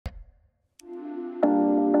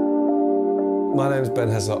My name's Ben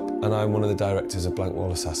Heslop and I'm one of the directors of Blank Wall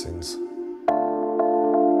Assassins.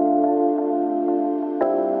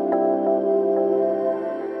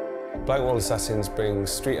 Blank Wall Assassins brings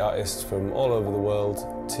street artists from all over the world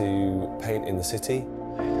to paint in the city.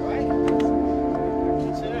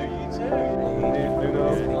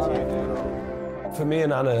 For me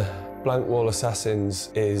and Anna, Blank Wall Assassins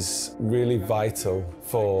is really vital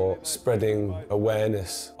for spreading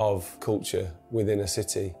awareness of culture within a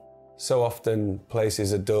city. So often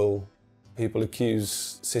places are dull. People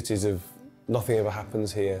accuse cities of nothing ever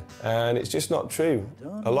happens here, and it's just not true.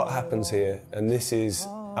 A lot happens here, and this is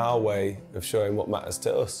our way of showing what matters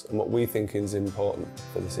to us and what we think is important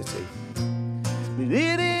for the city. But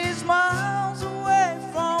it is miles away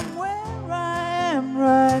from where I am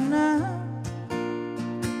right now.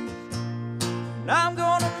 And I'm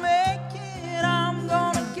gonna make it, I'm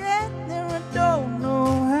gonna get there, I don't know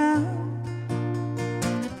how.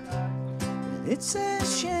 But it's a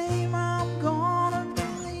shame I'm gonna be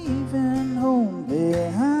leaving home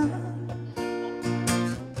behind.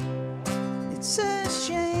 It's a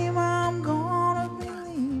shame I'm gonna be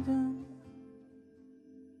leaving.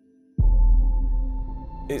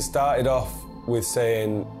 It started off with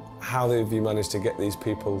saying, how have you managed to get these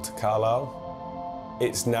people to Carlisle?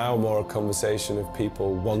 It's now more a conversation of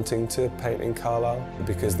people wanting to paint in Carlisle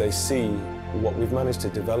because they see what we've managed to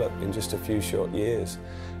develop in just a few short years.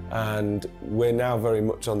 And we're now very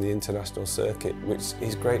much on the international circuit, which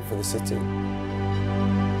is great for the city.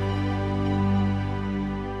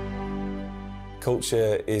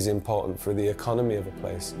 Culture is important for the economy of a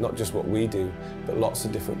place, not just what we do, but lots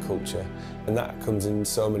of different culture. And that comes in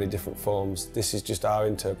so many different forms. This is just our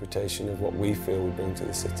interpretation of what we feel we bring to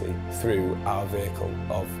the city through our vehicle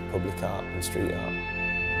of public art and street art.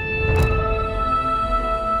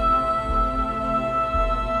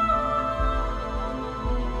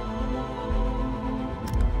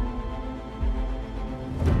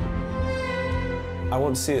 I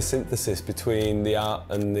want to see a synthesis between the art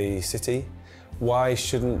and the city. Why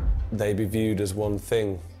shouldn't they be viewed as one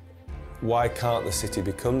thing? Why can't the city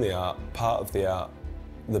become the art, part of the art?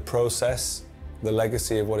 The process, the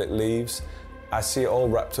legacy of what it leaves, I see it all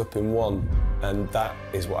wrapped up in one, and that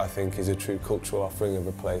is what I think is a true cultural offering of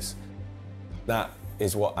a place. That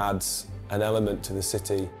is what adds an element to the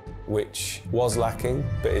city which was lacking,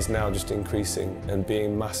 but is now just increasing and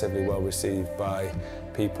being massively well received by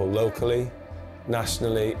people locally,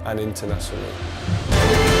 nationally and internationally.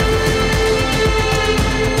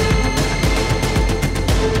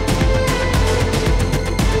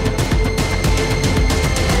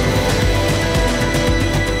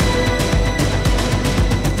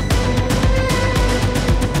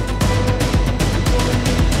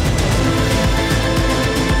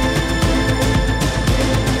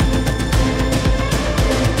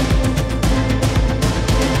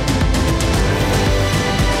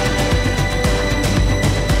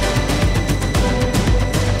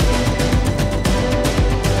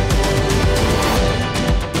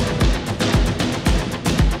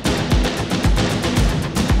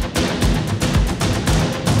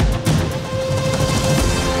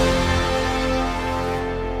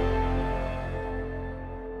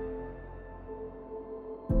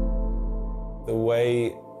 The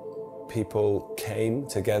way people came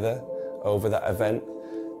together over that event,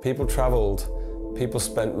 people travelled, people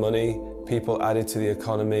spent money, people added to the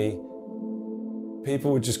economy.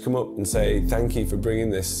 People would just come up and say, thank you for bringing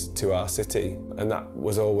this to our city. And that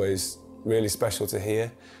was always really special to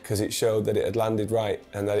hear because it showed that it had landed right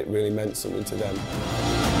and that it really meant something to them.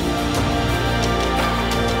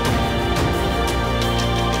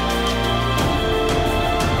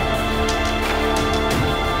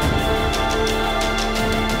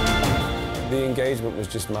 The engagement was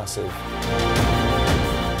just massive.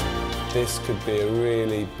 This could be a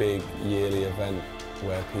really big yearly event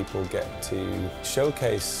where people get to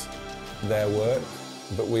showcase their work,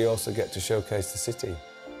 but we also get to showcase the city.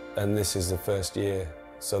 And this is the first year,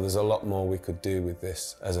 so there's a lot more we could do with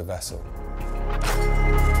this as a vessel.